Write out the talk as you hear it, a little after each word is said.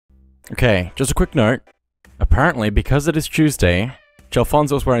Okay, just a quick note. Apparently, because it is Tuesday,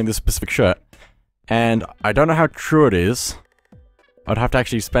 Chalfonso is wearing this specific shirt. And I don't know how true it is. I'd have to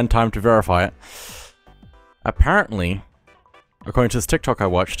actually spend time to verify it. Apparently, according to this TikTok I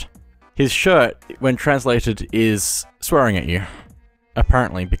watched, his shirt, when translated, is swearing at you.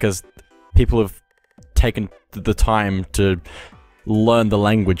 Apparently, because people have taken the time to learn the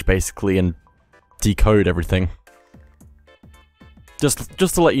language, basically, and decode everything. Just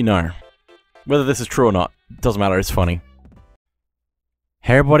to let you know. Whether this is true or not, doesn't matter, it's funny.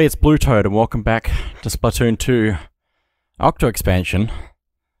 Hey everybody, it's BlueToad, and welcome back to Splatoon 2 Octo Expansion.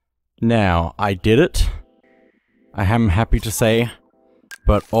 Now, I did it. I am happy to say,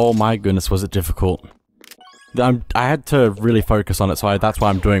 but oh my goodness was it difficult. I had to really focus on it, so that's why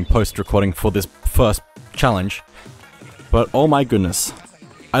I'm doing post-recording for this first challenge. But oh my goodness.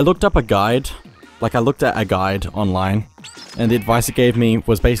 I looked up a guide, I looked at a guide online, and the advice it gave me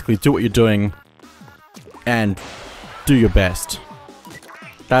was basically do what you're doing and do your best.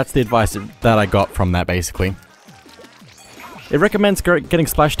 That's the advice that I got from that, basically. It recommends getting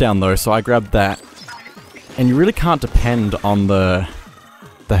splashdown though, so I grabbed that. And you really can't depend on the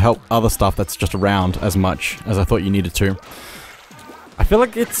help other stuff that's just around as much as I thought you needed to. I feel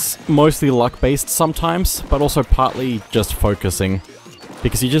like it's mostly luck-based sometimes, but also partly just focusing.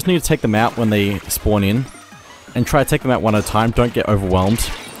 Because you just need to take them out when they spawn in, and try to take them out one at a time, don't get overwhelmed.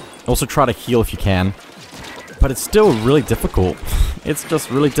 Also try to heal if you can. But it's still really difficult. It's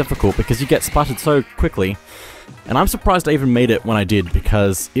just really difficult because you get splattered so quickly. And I'm surprised I even made it when I did,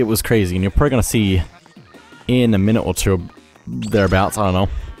 because it was crazy, and you're probably gonna see in a minute or two thereabouts, I don't know.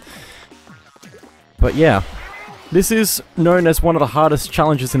 But yeah, this is known as one of the hardest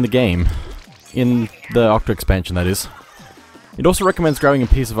challenges in the game. In the Octo expansion, that is. It also recommends grabbing a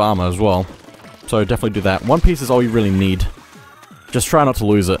piece of armor as well. So definitely do that. One piece is all you really need. Just try not to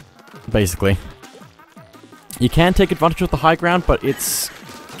lose it, basically. You can take advantage of the high ground, but it's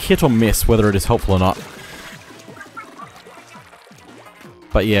hit or miss whether it is helpful or not.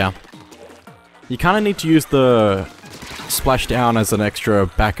 But yeah. You kind of need to use the splashdown as an extra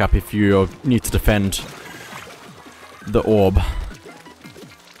backup if you need to defend the orb.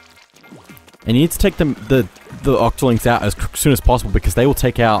 And you need to take the Octolings out as soon as possible, because they will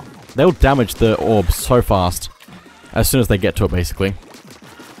damage the orb so fast as soon as they get to it, basically.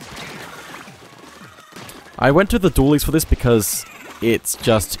 I went to the dualies for this because it's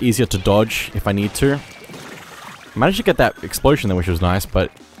just easier to dodge if I need to. I managed to get that explosion there, which was nice,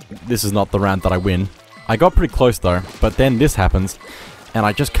 but this is not the round that I win. I got pretty close though, but then this happens, and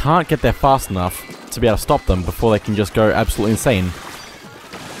I just can't get there fast enough to be able to stop them before they can just go absolutely insane.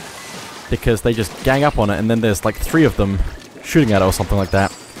 Because they just gang up on it, and then there's like 3 of them shooting at it or something like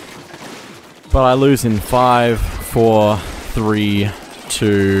that. But I lose in 5, 4, 3,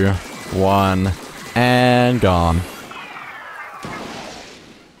 2, 1, and gone.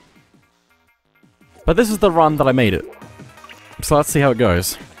 But this is the run that I made it. So let's see how it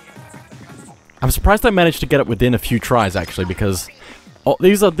goes. I'm surprised I managed to get it within a few tries, actually, because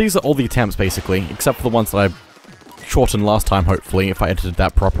these are all the attempts, basically, except for the ones that I shortened last time, hopefully, if I edited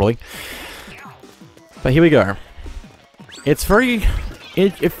that properly. But here we go. It's very...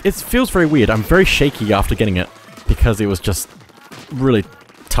 It feels very weird. I'm very shaky after getting it, because it was just really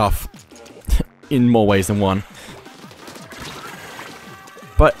tough in more ways than one.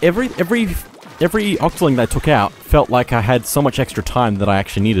 But every Octoling that I took out felt like I had so much extra time that I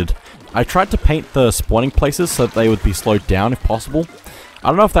actually needed. I tried to paint the spawning places so that they would be slowed down if possible. I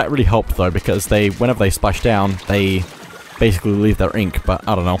don't know if that really helped though, because whenever they splash down, they basically leave their ink, but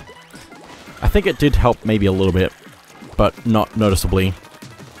I don't know. I think it did help maybe a little bit, but not noticeably.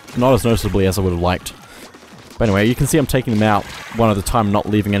 Not as noticeably as I would have liked. But anyway, you can see I'm taking them out one at a time, not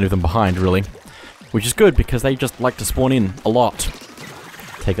leaving any of them behind, really. Which is good, because they just like to spawn in a lot.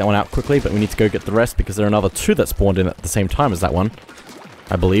 Take that one out quickly, but we need to go get the rest, because there are another 2 that spawned in at the same time as that one,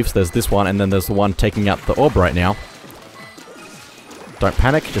 I believe. So there's this one, and then there's the one taking out the orb right now. Don't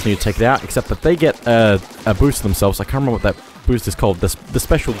panic, just need to take it out, except that they get a boost themselves. I can't remember what that boost is called, the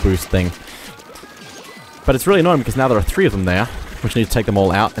special boost thing. But it's really annoying because now there are 3 of them there, which need to take them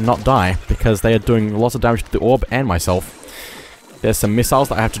all out and not die, because they are doing lots of damage to the orb and myself. There's some missiles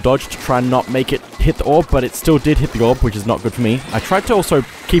that I have to dodge to try and not make it hit the orb, but it still did hit the orb, which is not good for me. I tried to also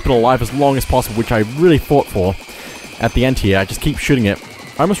keep it alive as long as possible, which I really fought for at the end here. I just keep shooting it.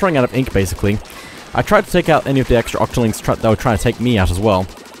 I'm almost running out of ink, basically. I tried to take out any of the extra Octolings that were trying to take me out as well,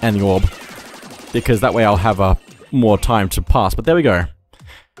 and the orb, because that way I'll have more time to pass. But there we go.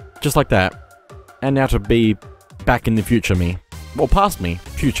 Just like that. And now to be back in the future me. Well, past me,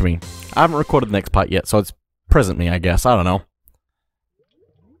 future me. I haven't recorded the next part yet, so it's present me, I guess. I don't know.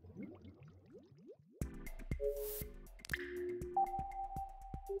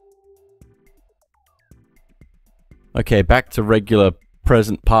 Okay, back to regular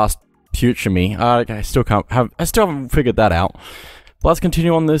present, past, future me. I still haven't figured that out. But let's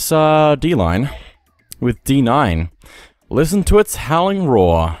continue on this D line with D9. Listen to its howling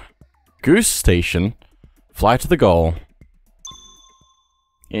roar. Goose Station. Fly to the goal.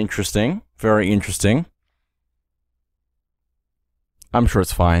 Interesting. Very interesting. I'm sure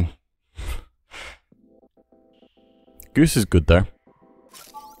it's fine. Goose is good though.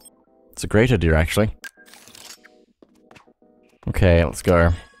 It's a great idea actually. Okay, let's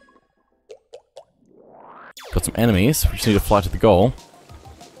go. Got some enemies. We just need to fly to the goal.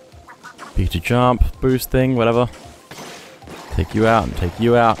 B to jump, boost thing, whatever. Take you out and take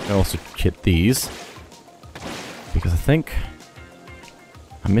you out. And also hit these. Because I think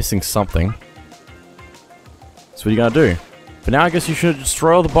I'm missing something. So what are you gonna do? For now, I guess you should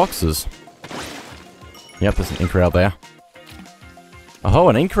destroy all the boxes. Yep, there's an ink rail there. Oh,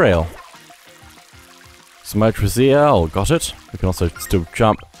 an ink rail. Submerge with ZL, got it. We can also still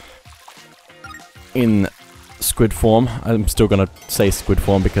jump in squid form. I'm still gonna say squid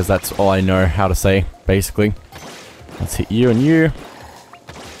form because that's all I know how to say, basically. Let's hit you and you.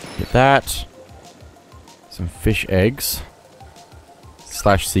 Hit that. Some fish eggs. /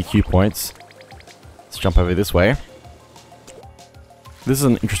 CQ points. Let's jump over this way. This is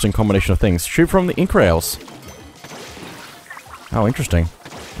an interesting combination of things. Shoot from the ink rails. Oh, interesting.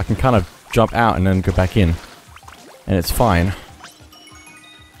 I can kind of jump out and then go back in. And it's fine.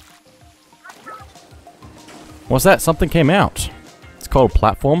 What's that? Something came out. It's called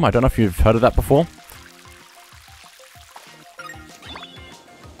platform. I don't know if you've heard of that before.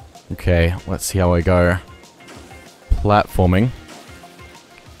 Okay, let's see how we go. Platforming.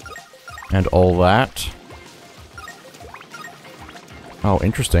 And all that. Oh,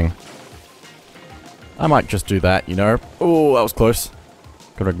 interesting. I might just do that, you know. Oh, that was close.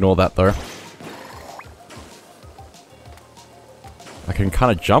 Gotta ignore that, though. I can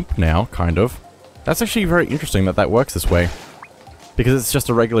kind of jump now, kind of. That's actually very interesting that that works this way. Because it's just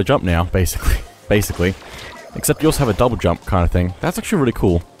a regular jump now, basically. Basically. Except you also have a double jump kind of thing. That's actually really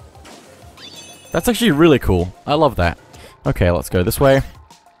cool. That's actually really cool. I love that. Okay, let's go this way.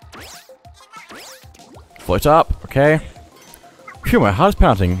 Float up, okay. Phew, my heart is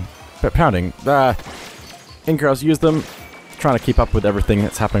pounding. Ink rails, use them. Trying to keep up with everything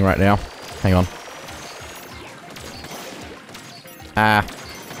that's happening right now. Hang on. Ah.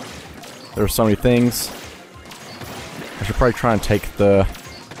 There are so many things. I should probably try and take the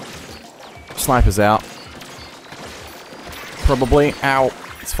snipers out. Probably. Ow.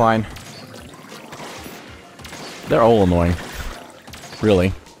 It's fine. They're all annoying.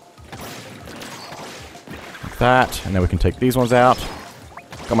 Really. Like that. And then we can take these ones out.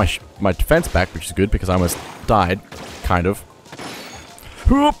 Got my defense back, which is good because I almost died. Kind of.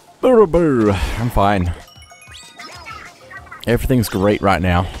 I'm fine. Everything's great right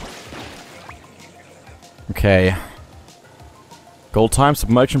now. Okay. Goal time,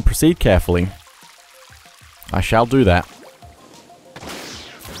 submerge and proceed carefully. I shall do that.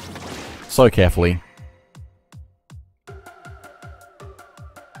 So carefully.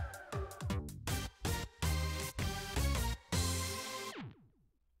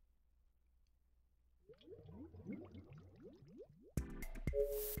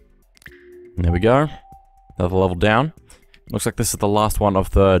 And there we go. Another level down. Looks like this is the last one of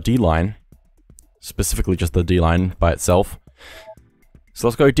the D line. Specifically just the D line by itself. So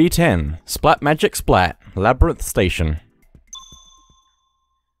let's go D10. Splat Magic Splat. Labyrinth Station.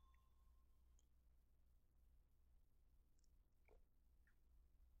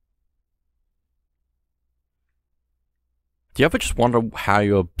 Do you ever just wonder how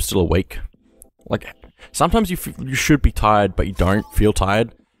you're still awake? Like, sometimes you should be tired, but you don't feel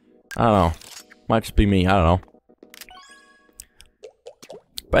tired. I don't know. Might just be me, I don't know.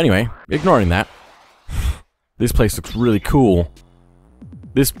 But anyway, ignoring that. This place looks really cool.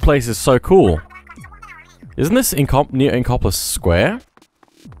 This place is so cool. Isn't this near Incopolis Square?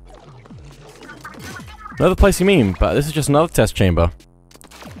 Another place you mean, but this is just another test chamber.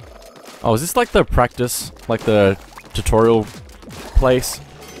 Oh, is this like the practice, like the tutorial place?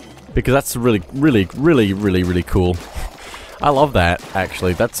 Because that's really cool. I love that,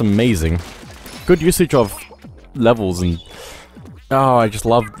 actually. That's amazing. Good usage of levels and... Oh, I just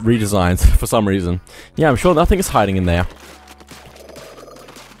love redesigns for some reason. Yeah, I'm sure nothing is hiding in there.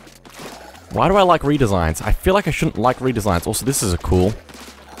 Why do I like redesigns? I feel like I shouldn't like redesigns. Also, this is a cool.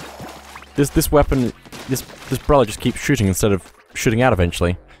 This weapon... This brother just keeps shooting instead of shooting out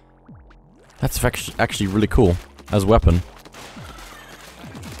eventually. That's actually really cool as a weapon.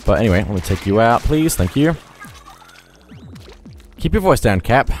 But anyway, let me take you out, please. Thank you. Keep your voice down,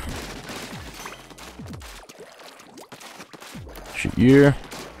 Cap. Shoot you.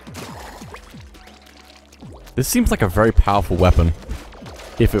 This seems like a very powerful weapon.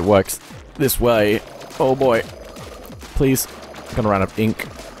 If it works this way. Oh boy. Please. I'm gonna run out of ink.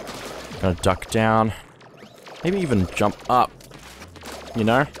 Gonna duck down. Maybe even jump up. You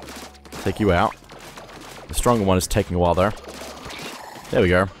know? Take you out. The stronger one is taking a while though. There we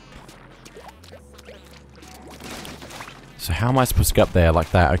go. So how am I supposed to get up there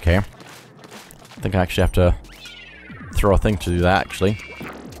like that? Okay. I think I actually have to throw a thing to do that, actually.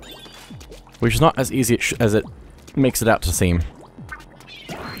 Which is not as easy as it makes it out to seem.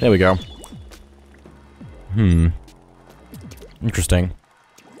 There we go. Interesting.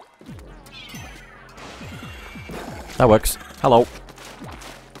 That works. Hello.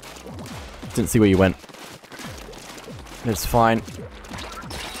 Didn't see where you went. It's fine.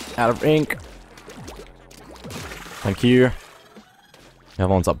 Out of ink. Thank you. The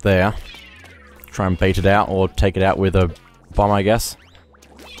other one's up there. Try and bait it out, or take it out with a bomb, I guess.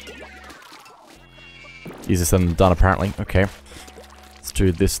 Easier said than done, apparently. Okay. Let's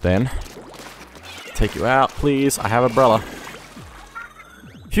do this then. Take you out, please. I have umbrella.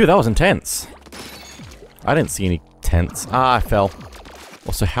 Phew, that was intense. I didn't see any tents. Ah, I fell.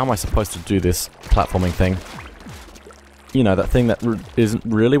 Also, how am I supposed to do this platforming thing? You know, that thing that isn't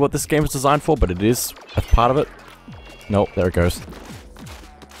really what this game is designed for, but it is a part of it. Nope, there it goes.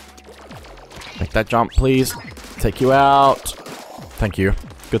 Make that jump, please. Take you out. Thank you.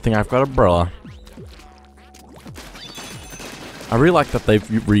 Good thing I've got umbrella. I really like that they've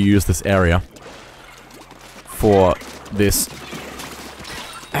reused this area for this.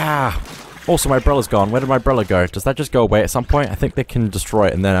 Ah! Also, my umbrella's gone. Where did my umbrella go? Does that just go away at some point? I think they can destroy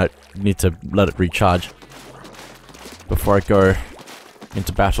it and then I need to let it recharge before I go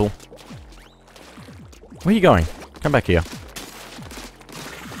into battle. Where are you going? Come back here.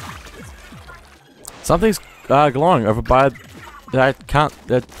 Something's glowing over by... I can't...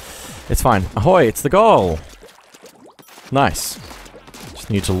 it's fine. Ahoy! It's the goal! Nice. Just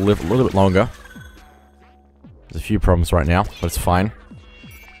need to live a little bit longer. There's a few problems right now, but it's fine.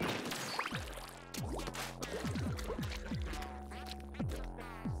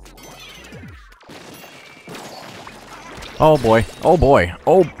 Oh boy. Oh boy.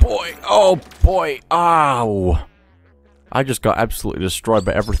 Oh boy. Oh boy. Ow! I just got absolutely destroyed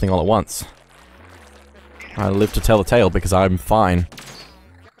by everything all at once. I live to tell the tale because I'm fine.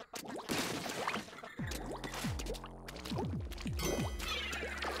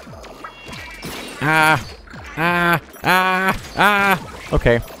 Ah! Ah! Ah! Ah!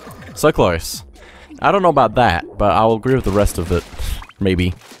 Okay. So close. I don't know about that, but I'll agree with the rest of it.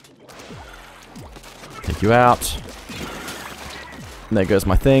 Maybe. Take you out. There goes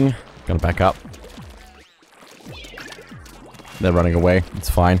my thing. Gonna back up. They're running away. It's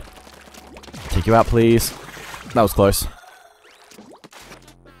fine. Take you out, please. That was close.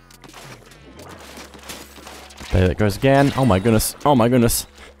 There it goes again. Oh my goodness. Oh my goodness.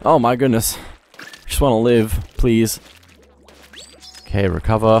 Oh my goodness. Just want to live, please. Okay,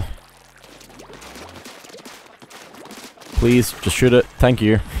 recover. Please, just shoot it. Thank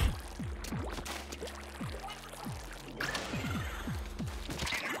you.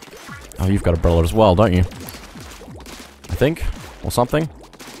 Oh, you've got a umbrella as well, don't you? I think. Or something.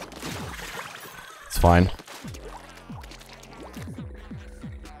 It's fine.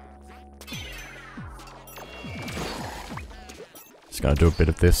 Just gonna do a bit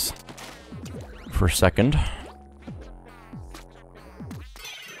of this for a second.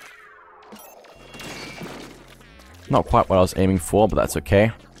 Not quite what I was aiming for, but that's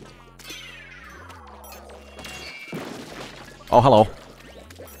okay. Oh, hello.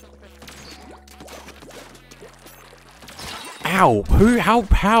 Ow! Who?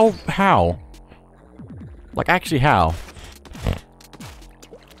 How? Like, actually, how?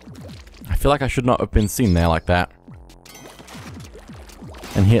 I feel like I should not have been seen there like that.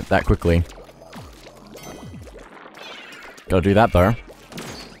 And hit that quickly. Gotta do that, though.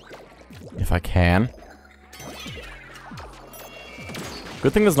 If I can.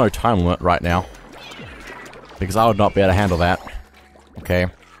 Good thing there's no time limit right now. Because I would not be able to handle that. Okay.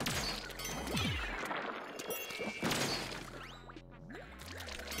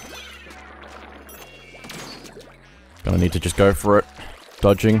 Gonna need to just go for it.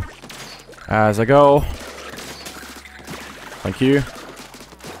 Dodging as I go. Thank you.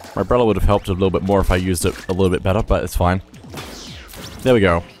 My umbrella would have helped a little bit more if I used it a little bit better, but it's fine. There we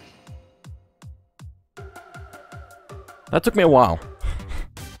go. That took me a while.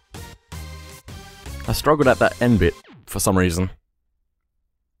 I struggled at that end bit for some reason.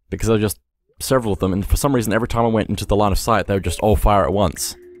 Because there were just several of them, and for some reason every time I went into the line of sight, they would just all fire at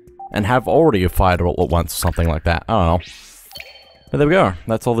once. And have already fired all at once, or something like that. I don't know. But there we go.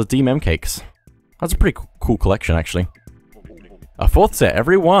 That's all the DMM cakes. That's a pretty cool collection, actually. A 4th set,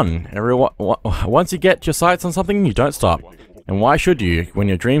 every one. Once you get your sights on something, you don't stop. And why should you, when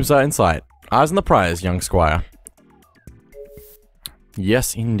your dreams are in sight? Eyes on the prize, young squire.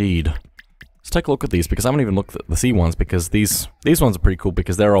 Yes, indeed. Let's take a look at these, because I haven't even looked at the C ones, because these ones are pretty cool,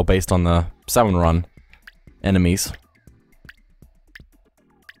 because they're all based on the Salmon Run enemies.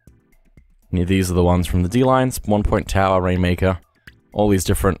 And these are the ones from the D-Lines, 1 Point Tower, Rainmaker, all these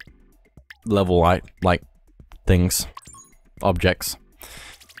different level, like, things, objects.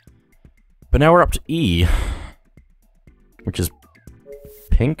 But now we're up to E, which is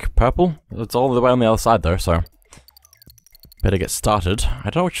pink, purple? It's all the way on the other side though, so better get started. I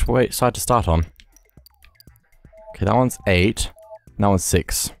don't know which side to start on. Okay, that one's 8, that one's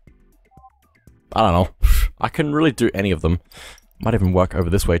 6. I don't know. I couldn't really do any of them. Might even work over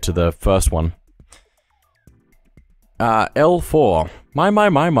this way to the first one. L4.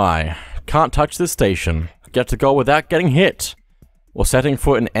 My. Can't touch this station. Get to go without getting hit. Or setting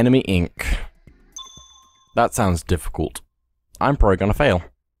foot in enemy ink. That sounds difficult. I'm probably gonna fail.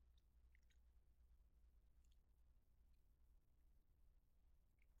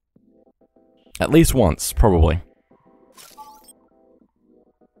 At least once, probably.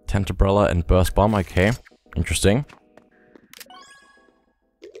 Tent Umbrella and Burst Bomb, okay. Interesting.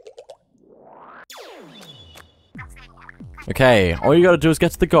 Okay, all you gotta do is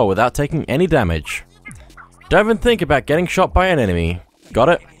get to the goal without taking any damage. Don't even think about getting shot by an enemy. Got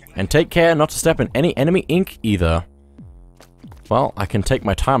it? And take care not to step in any enemy ink either. Well, I can take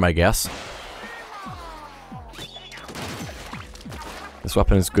my time, I guess. This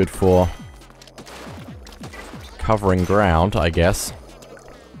weapon is good for covering ground, I guess.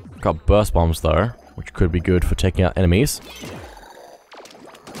 Got burst bombs though, which could be good for taking out enemies.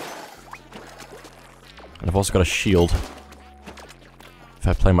 And I've also got a shield. If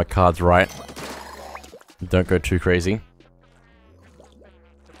I play my cards right. Don't go too crazy.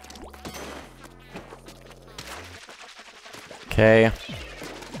 Okay.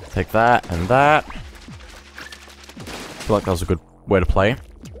 Take that and that. I feel like that was a good way to play.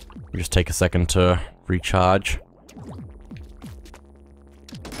 You just take a second to recharge.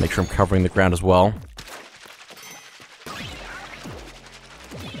 Make sure I'm covering the ground as well.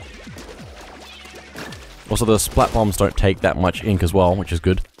 Also, the splat bombs don't take that much ink as well, which is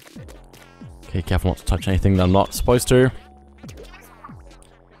good. Okay, careful not to touch anything that I'm not supposed to.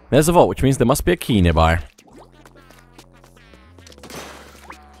 There's a vault, which means there must be a key nearby.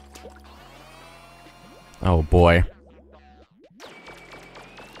 Oh boy.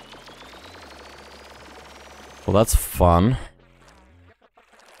 Well, that's fun.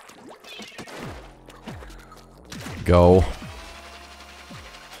 Go.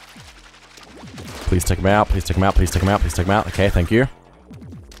 Please take him out, please take him out, please take him out, please take him out. Okay, thank you.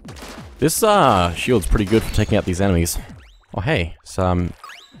 This shield's pretty good for taking out these enemies. Oh hey, some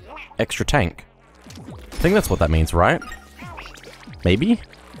extra tank. I think that's what that means, right? Maybe?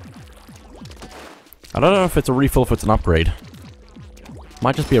 I don't know if it's a refill, if it's an upgrade.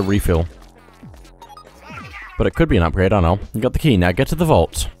 Might just be a refill. But it could be an upgrade, I don't know. You got the key, now get to the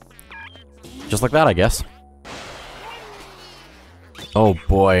vault. Just like that, I guess. Oh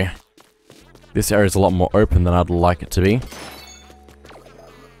boy. This area is a lot more open than I'd like it to be.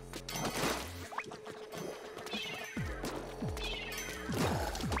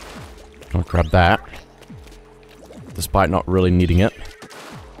 I'll grab that. Despite not really needing it.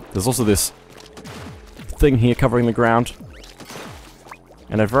 There's also this thing here covering the ground.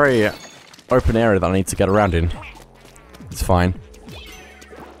 And a very open area that I need to get around in. It's fine.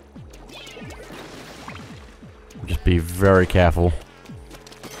 Just be very careful.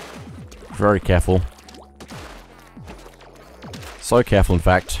 Very careful. So careful, in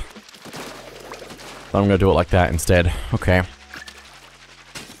fact. I'm gonna do it like that instead. Okay.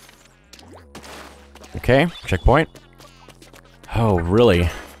 Okay, checkpoint. Oh, really?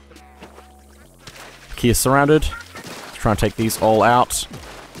 Key is surrounded. Let's try and take these all out.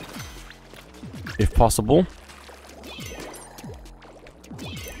 If possible.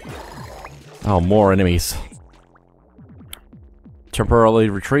 Oh, more enemies. Temporarily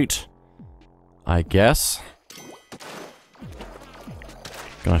retreat. I guess.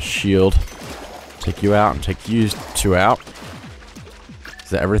 Gonna shield. Take you out and take you two out. Is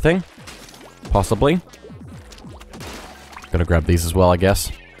that everything? Possibly. Gonna grab these as well, I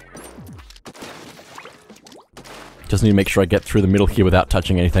guess. Just need to make sure I get through the middle here without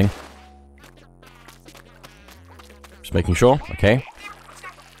touching anything. Just making sure. Okay.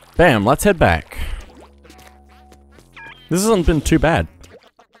 Bam, let's head back. This hasn't been too bad.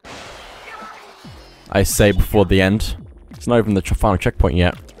 I say before the end. It's not even the final checkpoint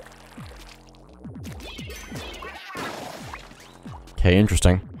yet. Okay,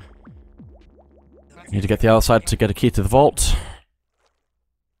 interesting. Need to get the other side to get a key to the vault.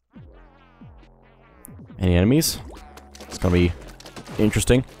 Any enemies? It's gonna be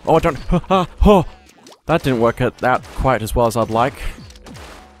interesting. Oh, I don't... Oh, that didn't work out quite as well as I'd like.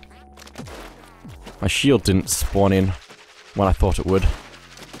 My shield didn't spawn in when I thought it would.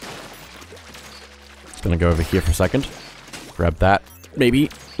 Just gonna go over here for a second. Grab that. Maybe.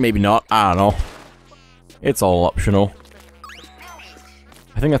 Maybe not. I don't know. It's all optional.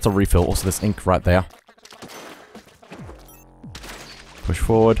 I think that's a refill. Also, there's ink right there. Push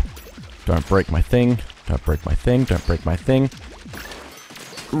forward. Don't break my thing. Don't break my thing. Don't break my thing.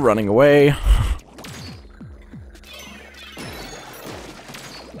 Running away.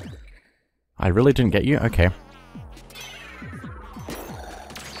 I really didn't get you? Okay.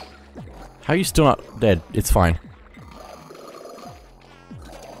 How are you still not dead? It's fine.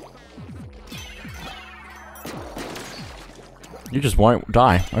 You just won't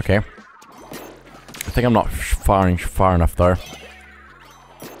die. Okay. I think I'm not firing far enough though.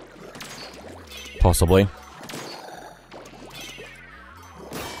 Possibly.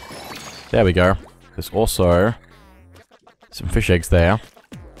 There we go. There's also some fish eggs there.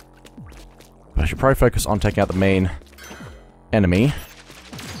 But I should probably focus on taking out the main enemy.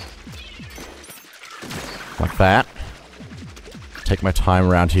 Like that. Take my time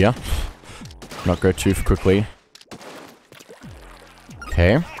around here. Not go too quickly.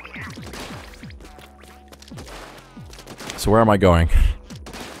 Okay. So where am I going?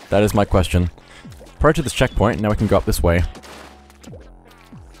 That is my question. Prior to this checkpoint, now we can go up this way.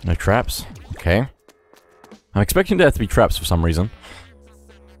 No traps. Okay. I'm expecting there to be traps for some reason.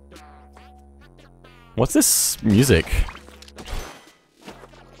 What's this music?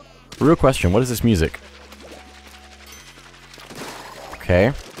 Real question, what is this music?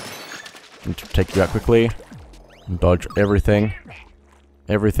 Okay. Need to take you out quickly. And dodge everything.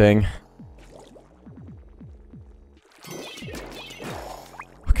 Everything.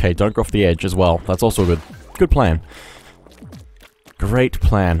 Okay, don't go off the edge as well. That's also a good plan. Great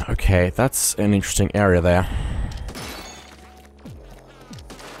plan. Okay, that's an interesting area there.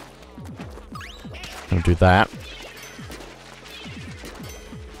 Gonna do that.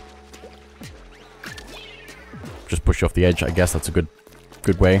 Just push you off the edge, I guess that's a good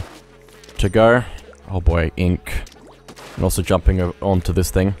way to go. Oh boy, ink. And also jumping onto this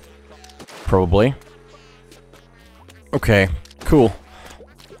thing. Probably. Okay, cool.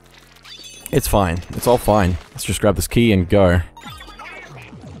 It's fine. It's all fine. Let's just grab this key and go.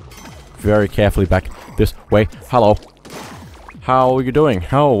 Very carefully back this way. Hello. How are you doing?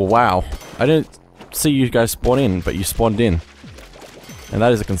 Oh, wow. I didn't see you guys spawn in, but you spawned in. And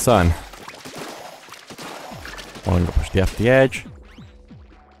that is a concern. Want to push the off the edge.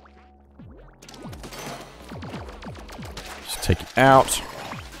 Just take it out.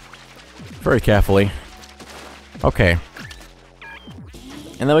 Very carefully. Okay.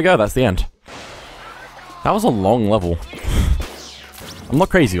 And there we go, that's the end. That was a long level. I'm not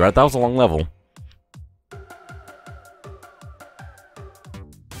crazy, right? That was a long level.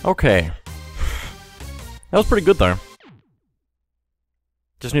 Okay. That was pretty good, though.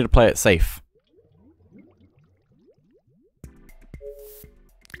 Just need to play it safe.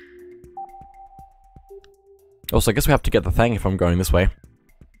 Also, I guess we have to get the thing if I'm going this way.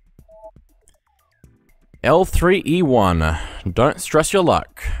 L3E1. Don't stress your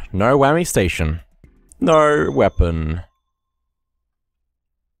luck. No whammy station. No weapon.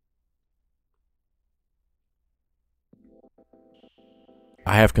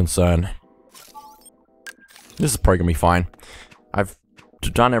 I have concern. This is probably gonna be fine. I've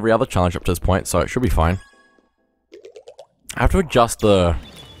done every other challenge up to this point, so it should be fine. I have to adjust the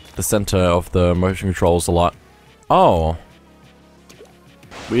center of the motion controls a lot. Oh.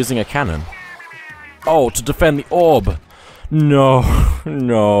 We're using a cannon. Oh, to defend the orb! No.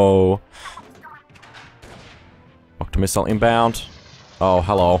 No. Octomissile inbound. Oh,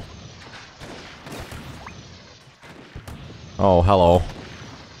 hello. Oh, hello.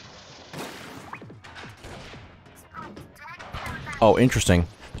 Oh, interesting.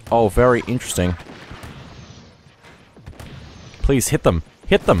 Oh, very interesting. Please hit them.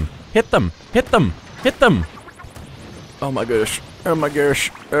 Hit them. Hit them. Hit them. Hit them. Oh my gosh. Oh my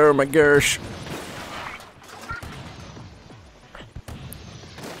gosh. Oh my gosh.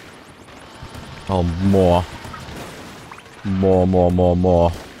 Oh, more. More, more, more,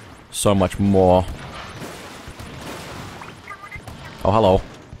 more. So much more. Oh, hello.